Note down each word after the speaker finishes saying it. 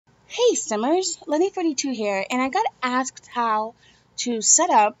Hey Simmers, Lenny42 here, and I got asked how to set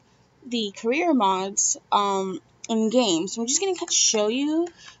up the career mods in games. So I'm just going to show you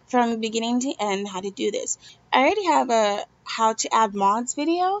from beginning to end how to do this. I already have a how to add mods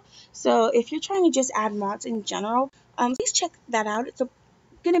video, so if you're trying to just add mods in general, please check that out. It's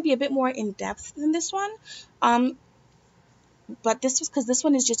going to be a bit more in depth than this one, but this was because this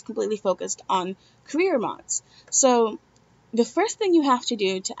one is just completely focused on career mods. So the first thing you have to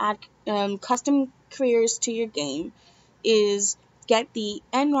do to add custom careers to your game is get the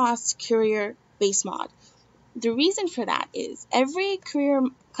NROS Career Base Mod. The reason for that is every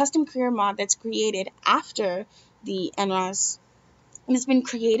custom career mod that's created after the NROS has been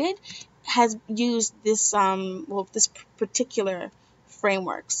created has used this this particular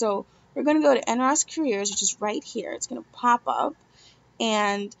framework. So we're going to go to NROS Careers, which is right here. It's going to pop up,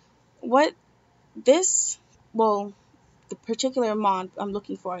 and what this well the particular mod I'm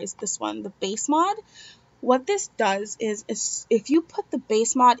looking for is this one, the base mod. What this does is if you put the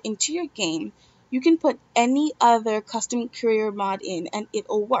base mod into your game, you can put any other custom career mod in and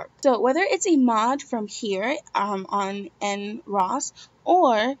it'll work. So whether it's a mod from here on NROS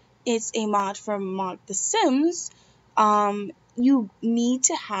or it's a mod from Mod The Sims, you need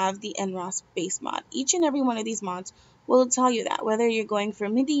to have the NROS base mod. Each and every one of these mods will tell you that, whether you're going for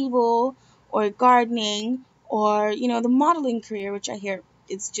medieval or gardening or the modeling career, which I hear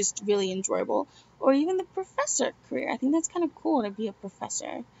is just really enjoyable, or even the professor career. I think that's kind of cool to be a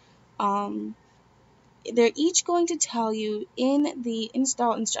professor. They're each going to tell you in the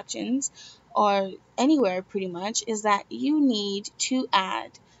install instructions, or anywhere pretty much, is that you need to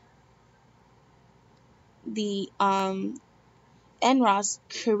add the NROS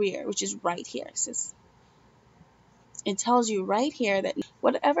career, which is right here. It tells you right here that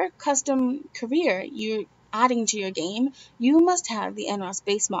whatever custom career you're adding to your game, you must have the NROS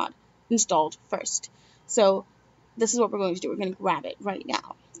base mod installed first. So this is what we're going to do. We're going to grab it right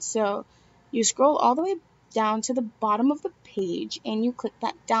now. So you scroll all the way down to the bottom of the page and you click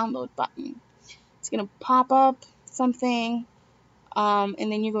that download button. It's going to pop up something, and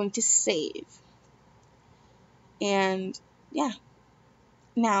then you're going to save. And yeah.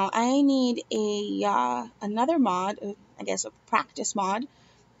 Now I need another mod, I guess a practice mod,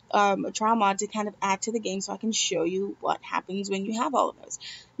 a trial mod to kind of add to the game so I can show you what happens when you have all of those.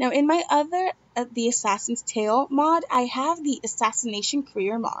 Now in my other, the Assassin's Tale mod, I have the Assassination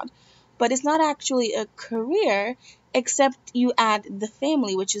Career mod, but it's not actually a career except you add the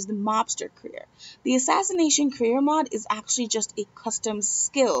family, which is the mobster career. The Assassination Career mod is actually just a custom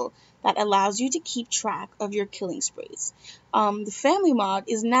skill that allows you to keep track of your killing sprees. The family mod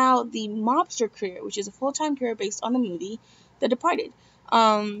is now the mobster career, which is a full-time career based on the movie The Departed.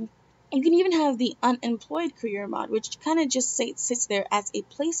 You can even have the unemployed career mod, which kind of just sits there as a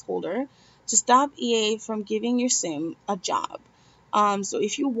placeholder to stop EA from giving your sim a job. So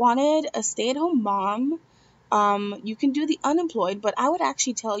if you wanted a stay-at-home mom, you can do the unemployed, but I would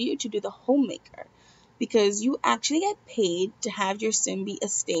actually tell you to do the homemaker, because you actually get paid to have your sim be a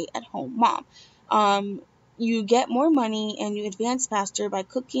stay-at-home mom. You get more money and you advance faster by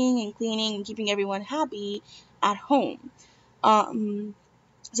cooking and cleaning and keeping everyone happy at home.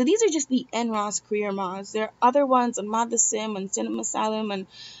 So these are just the NROS career mods. There are other ones on Mod The Sim and Cinema Asylum and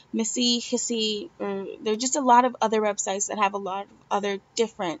Missy, Hissy, or there are just a lot of other websites that have a lot of other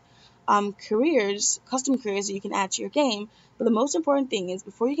different careers, custom careers that you can add to your game. But the most important thing is,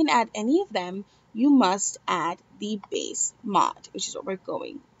 before you can add any of them, you must add the base mod, which is what we're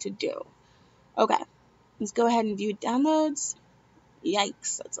going to do. Okay, let's go ahead and view downloads.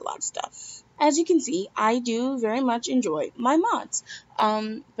 Yikes, that's a lot of stuff. As you can see, I do very much enjoy my mods.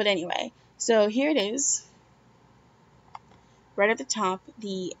 But anyway, so here it is. Right at the top,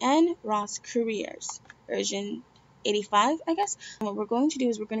 the NROS Careers version 85, I guess. And what we're going to do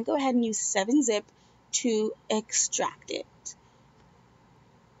is we're going to go ahead and use 7-zip to extract it.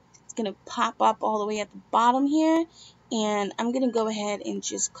 It's going to pop up all the way at the bottom here, and I'm going to go ahead and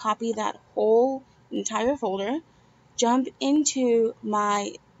just copy that whole entire folder, jump into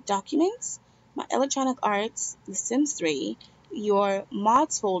my documents, my Electronic Arts, The Sims 3, your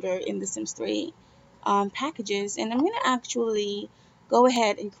mods folder in The Sims 3, packages, and I'm going to actually go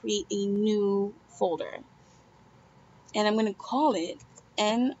ahead and create a new folder. And I'm going to call it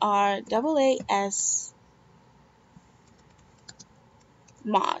NRAAS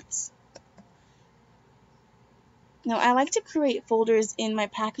Mods. Now, I like to create folders in my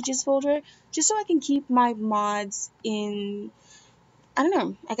packages folder just so I can keep my mods in, I don't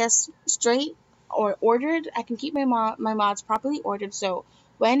know, I guess straight or ordered. I can keep my mods properly ordered, so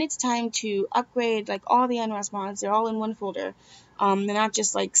when it's time to upgrade like all the NRAS mods, they're all in one folder. They're not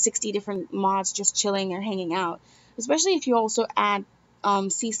just like 60 different mods just chilling or hanging out. Especially if you also add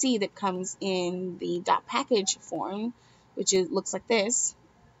CC that comes in the .package form, which looks like this.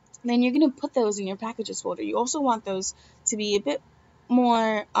 Then you're going to put those in your packages folder. You also want those to be a bit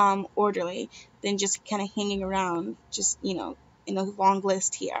more orderly than just kind of hanging around, just, you know, in a long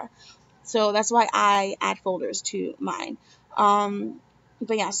list here. So that's why I add folders to mine.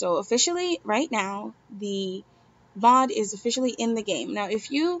 But yeah, so officially right now, the mod is officially in the game. Now,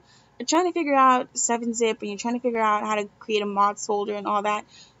 if you are trying to figure out 7-zip and you're trying to figure out how to create a mods folder and all that,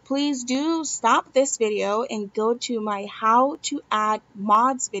 please do stop this video and go to my how to add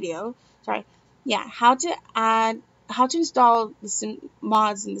mods video. Sorry, yeah, how to install the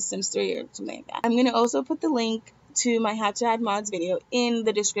mods in The Sims 3 or something like that. I'm going to also put the link to my how to add mods video in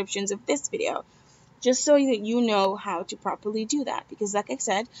the descriptions of this video, just so that you know how to properly do that. Because like I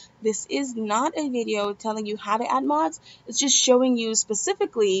said, this is not a video telling you how to add mods. It's just showing you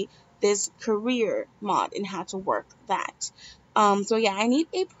specifically this career mod and how to work that. So yeah, I need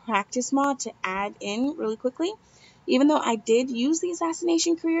a practice mod to add in really quickly. Even though I did use the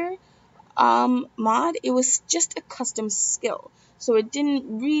assassination career mod, it was just a custom skill. So it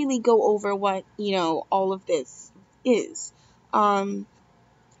didn't really go over what, you know, all of this is.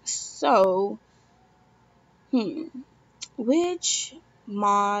 So which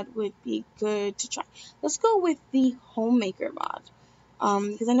mod would be good to try? Let's go with the homemaker mod.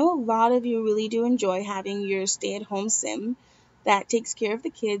 Because I know a lot of you really do enjoy having your stay-at-home sim that takes care of the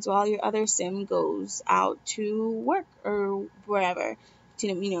kids while your other sim goes out to work or wherever to,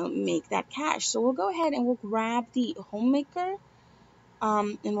 you know, make that cash. So we'll go ahead and we'll grab the homemaker,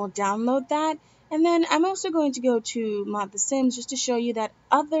 and we'll download that. And then I'm also going to go to Mod The Sims just to show you that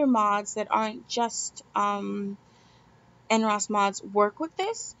other mods that aren't just NRAS mods work with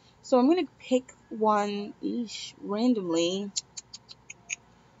this. So I'm going to pick one randomly.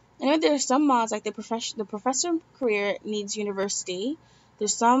 I know there's some mods like the professor career needs university.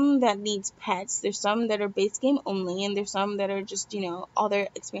 There's some that needs pets. There's some that are base game only, and there's some that are just, you know, other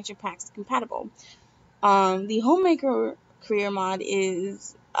expansion packs compatible. The homemaker career mod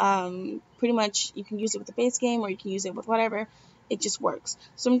is pretty much you can use it with the base game or you can use it with whatever. It just works.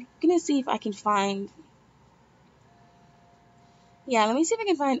 So I'm gonna see if I can find. Yeah, let me see if I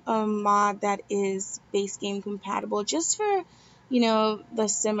can find a mod that is base game compatible, just for, you know, the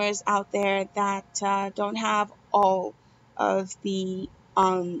simmers out there that don't have all of the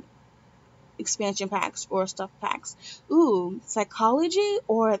expansion packs or stuff packs. Ooh, psychology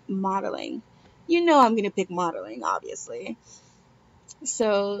or modeling? You know I'm gonna pick modeling, obviously.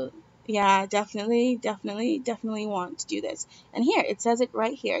 So yeah, definitely want to do this. And here, it says it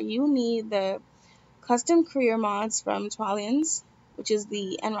right here. You need the custom career mods from Twalians, which is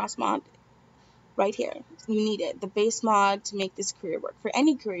the NRAS mod right here. You need it. The base mod to make this career work. For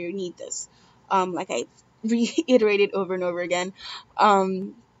any career, you need this. Like I reiterated over and over again.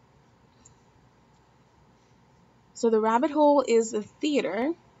 So the rabbit hole is the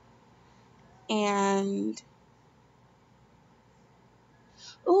theater, and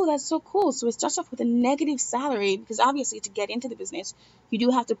oh, that's so cool. So it starts off with a negative salary because obviously to get into the business, you do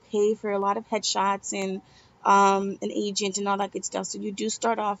have to pay for a lot of headshots and an agent and all that good stuff. So you do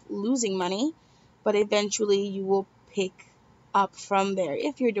start off losing money, but eventually you will pick up from there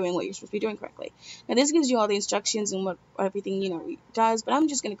if you're doing what you're supposed to be doing correctly. Now this gives you all the instructions and what everything, you know, does, but I'm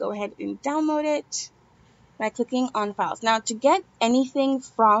just going to go ahead and download it by clicking on files. Now to get anything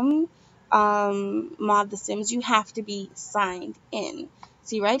from Mod The Sims, you have to be signed in.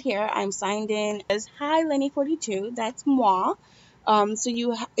 See right here, I'm signed in as Hi Lenny42. That's moi.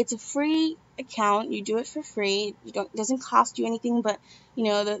 So it's a free account. You do it for free. It doesn't cost you anything, but you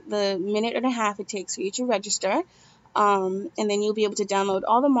know the minute and a half it takes for you to register. And then you'll be able to download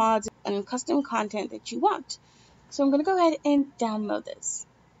all the mods and custom content that you want. So I'm gonna go ahead and download this.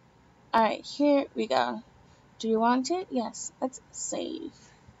 All right, here we go. Do you want it? Yes. Let's save.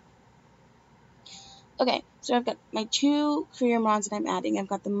 Okay, so I've got my two career mods that I'm adding. I've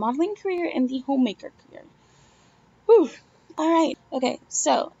got the modeling career and the homemaker career. Whew. Alright, okay,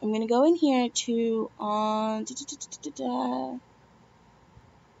 so I'm going to go in here to my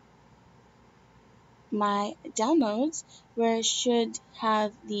downloads, where it should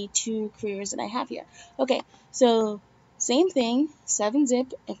have the two careers that I have here. Okay, so same thing,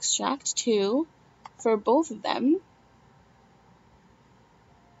 7-zip, extract 2 for both of them.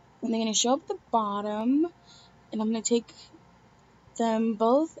 And they're going to show up at the bottom, and I'm going to take them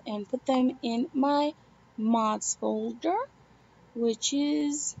both and put them in my mods folder, which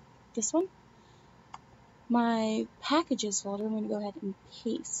is this one, my packages folder, I'm going to go ahead and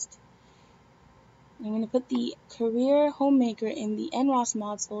paste. I'm going to put the career homemaker in the NROS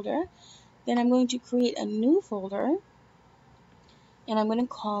mods folder. Then I'm going to create a new folder, and I'm going to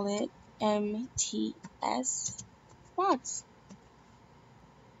call it MTS mods.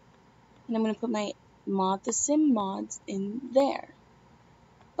 And I'm going to put my mod the sim mods in there.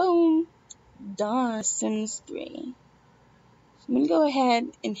 Boom, done. Sims 3. So I'm going to go ahead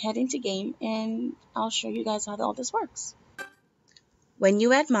and head into game, and I'll show you guys how all this works. When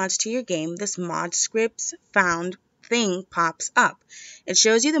you add mods to your game, this mod scripts found thing pops up. It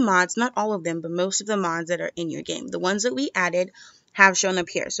shows you the mods, not all of them, but most of the mods that are in your game. The ones that we added have shown up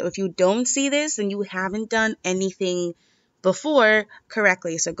here. So if you don't see this, then you haven't done anything before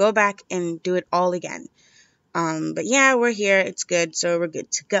correctly. So go back and do it all again. But yeah, we're here. It's good. So we're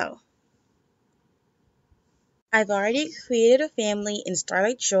good to go. I've already created a family in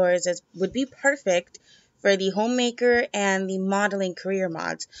Starlight Shores that would be perfect for the homemaker and the modeling career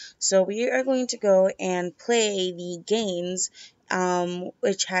mods. So we are going to go and play the games,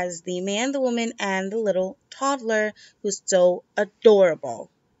 which has the man, the woman, and the little toddler who's so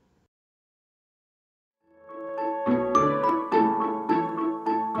adorable.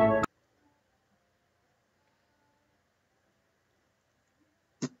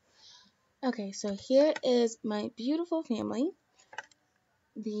 Okay, so here is my beautiful family.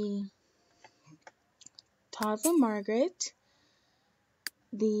 The toddler Margaret,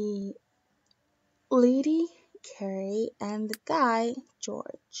 the lady Carrie, and the guy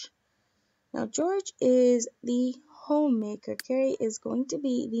George. Now, George is the homemaker. Carrie is going to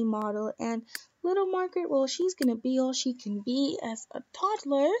be the model. And little Margaret, well, she's going to be all she can be as a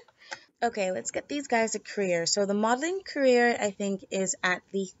toddler. Okay, let's get these guys a career. So the modeling career, I think, is at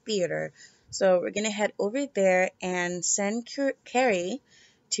the theater. So we're going to head over there and send Carrie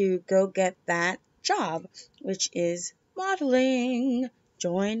to go get that job, which is modeling.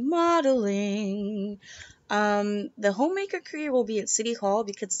 Join modeling. The homemaker career will be at City Hall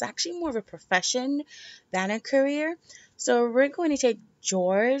because it's actually more of a profession than a career. So we're going to take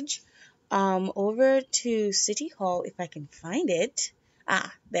George over to City Hall if I can find it.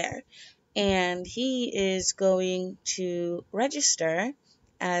 Ah, there. And he is going to register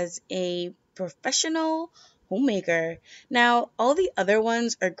as a professional homemaker. Now, all the other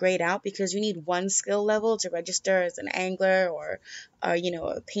ones are grayed out because you need one skill level to register as an angler or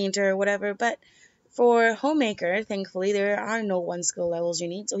a painter or whatever. But for homemaker, thankfully, there are no one skill levels you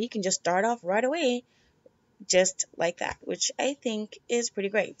need, so he can just start off right away just like that, which I think is pretty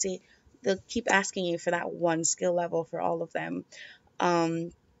great. See, they'll keep asking you for that one skill level for all of them,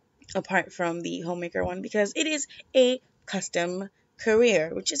 apart from the homemaker one, because it is a custom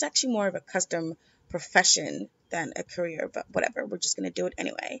career, which is actually more of a custom profession than a career, but whatever, we're just going to do it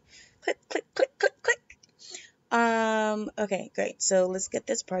anyway. Click, click, click, click, click. Okay, great. So let's get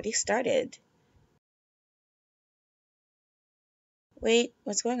this party started. Wait,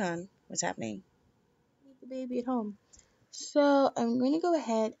 what's going on? What's happening? Leave the baby at home. So I'm going to go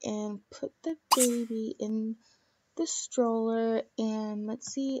ahead and put the baby in the stroller, and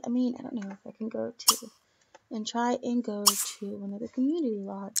let's see. I don't know if I can go to and try and go to one of the community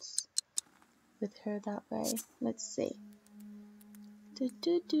lots with her that way. Let's see.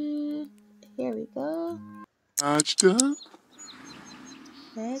 Here we go. Touchdown.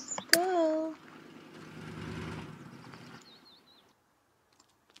 Let's go.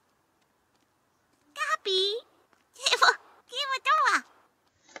 Copy.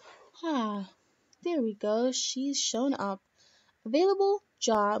 Ah, there we go. She's shown up. Available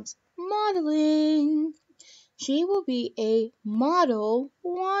jobs modeling. She will be a model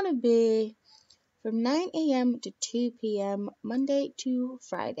wannabe from 9 a.m. to 2 p.m. Monday to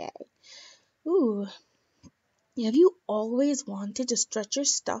Friday. Ooh, have you always wanted to stretch your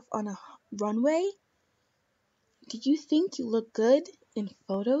stuff on a runway? Do you think you look good in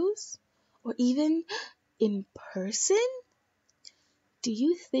photos? Or even in person? Do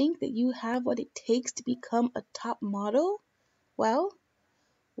you think that you have what it takes to become a top model? Well,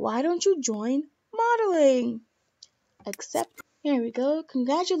 why don't you join modeling? Except, here we go.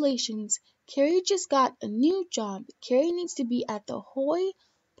 Congratulations. Carrie just got a new job. Carrie needs to be at the Hoy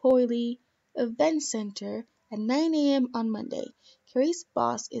Poily Event Center at 9 a.m. on Monday. Carrie's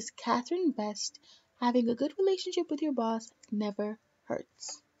boss is Catherine Best. Having a good relationship with your boss never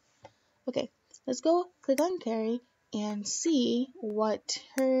hurts. Okay, let's go click on Carrie and see what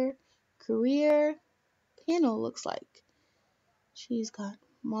her career panel looks like. She's got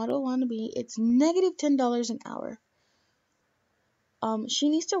model wannabe. It's negative $10 an hour. She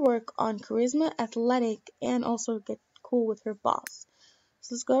needs to work on charisma, athletic, and also get cool with her boss.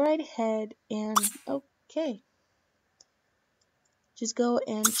 So let's go right ahead and Okay. Just go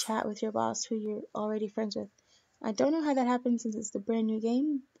and chat with your boss who you're already friends with. I don't know how that happens since it's the brand new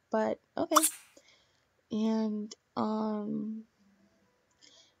game, but okay. And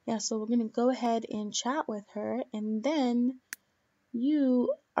yeah, so we're gonna go ahead and chat with her, and then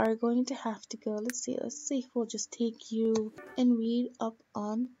you are going to have to go. Let's see if we'll just take you and read up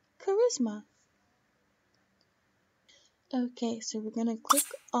on charisma. Okay, so we're gonna click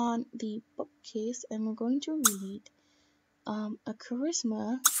on the bookcase and we're going to read a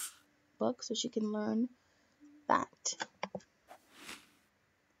charisma book so she can learn that.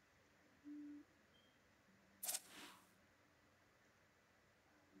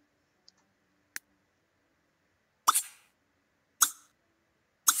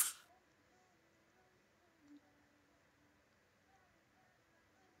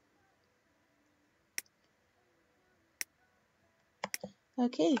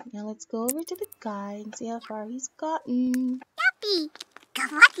 Okay, now let's go over to the guy and see how far he's gotten. Yuppie!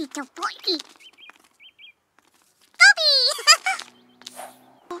 Kawaki to Porky! Yuppie!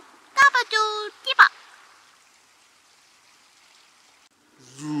 Dabadoo Dippa!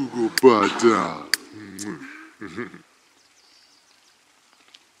 Zugopata.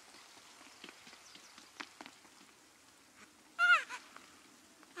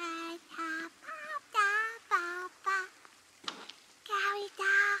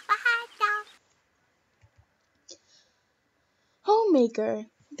 Homemaker.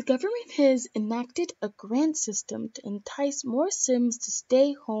 The government has enacted a grant system to entice more Sims to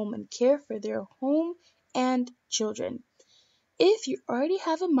stay home and care for their home and children. If you already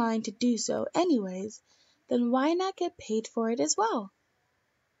have a mind to do so anyways, then why not get paid for it as well?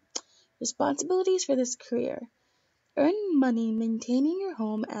 Responsibilities for this career. Earn money maintaining your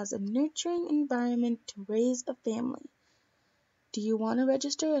home as a nurturing environment to raise a family. Do you want to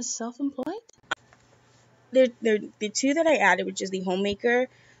register as self-employed? The two that I added, which is the homemaker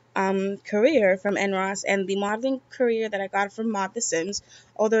career from NROS and the modeling career that I got from Mod The Sims.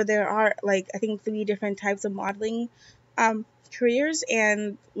 Although there are like I think 3 different types of modeling careers,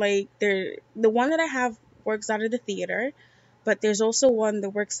 and like the one that I have works out of the theater, but there's also one that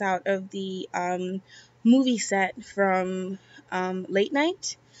works out of the movie set from late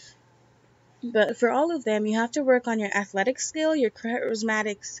night. But for all of them, you have to work on your athletic skill, your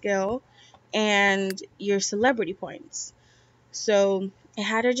charismatic skill, and your celebrity points. So I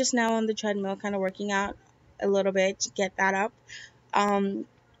had her just now on the treadmill, kind of working out a little bit to get that up. And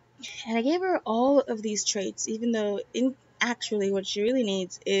I gave her all of these traits, even though actually what she really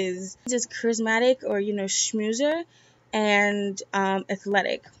needs is just charismatic or schmoozer and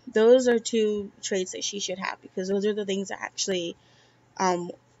athletic. Those are 2 traits that she should have because those are the things that actually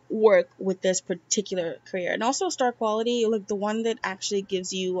um, work with this particular career. And also star quality, like the one that actually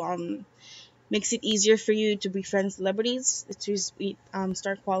gives you makes it easier for you to befriend celebrities. It's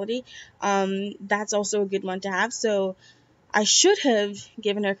star quality. That's also a good one to have. So I should have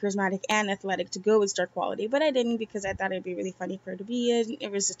given her charismatic and athletic to go with star quality, but I didn't because I thought it'd be really funny for her to be an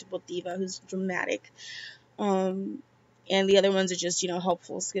irresistible diva who's dramatic. And the other ones are just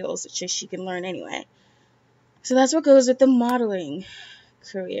helpful skills that she can learn anyway. So that's what goes with the modeling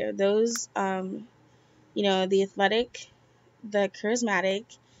career. Those the athletic, the charismatic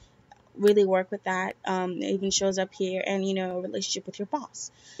really work with that. It even shows up here, and a relationship with your boss.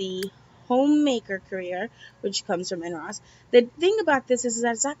 The homemaker career, which comes from NROS. The thing about this is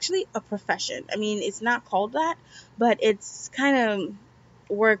that it's actually a profession. I mean, it's not called that, but it's kind of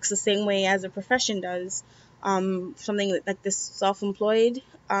works the same way as a profession does. Something like this self-employed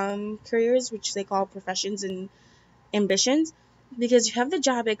careers, which they call professions and ambitions, because you have the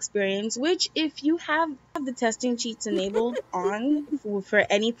job experience, which if you have the testing cheats enabled on for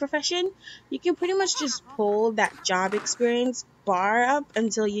any profession, you can pretty much just pull that job experience bar up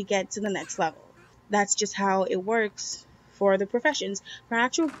until you get to the next level. That's just how it works for the professions. For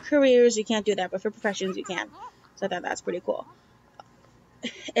actual careers, you can't do that, but for professions, you can. So I thought that's pretty cool.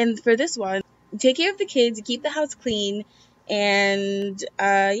 And for this one, take care of the kids, you keep the house clean, and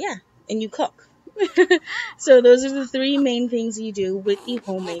yeah, and you cook. So those are the 3 main things you do with the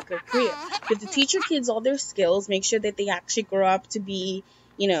homemaker career. You have to teach your kids all their skills, make sure that they actually grow up to be,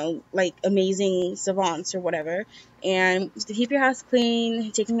 like amazing savants or whatever. And to keep your house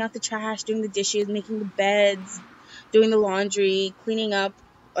clean, taking out the trash, doing the dishes, making the beds, doing the laundry, cleaning up,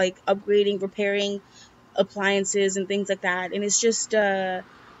 like upgrading, repairing appliances and things like that. And it's just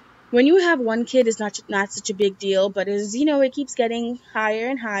when you have one kid, it's not such a big deal, but as it keeps getting higher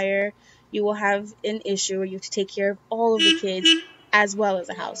and higher, you will have an issue where you have to take care of all of the kids as well as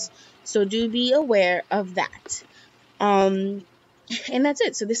a house. So do be aware of that. Um, And that's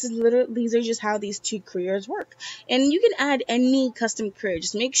it. So this is literally, these are just how these two careers work. And you can add any custom career.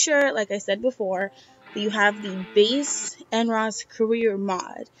 Just make sure, like I said before, that you have the base NROS career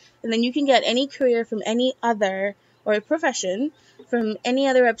mod. And then you can get any career from any other, or a profession from any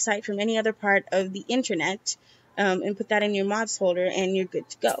other website, from any other part of the internet, and put that in your mods folder, and you're good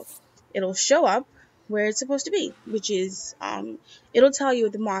to go. It'll show up where it's supposed to be, which is, it'll tell you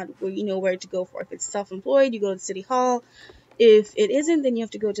the mod where you know where to go for. If it's self-employed, you go to City Hall. If it isn't, then you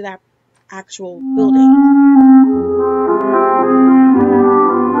have to go to that actual building.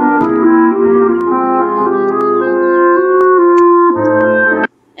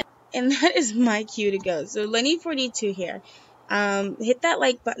 And that is my cue to go. So Lenny42 here. Hit that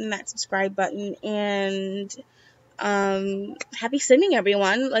like button, that subscribe button, and happy simming,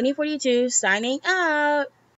 everyone. Lenny42 signing out.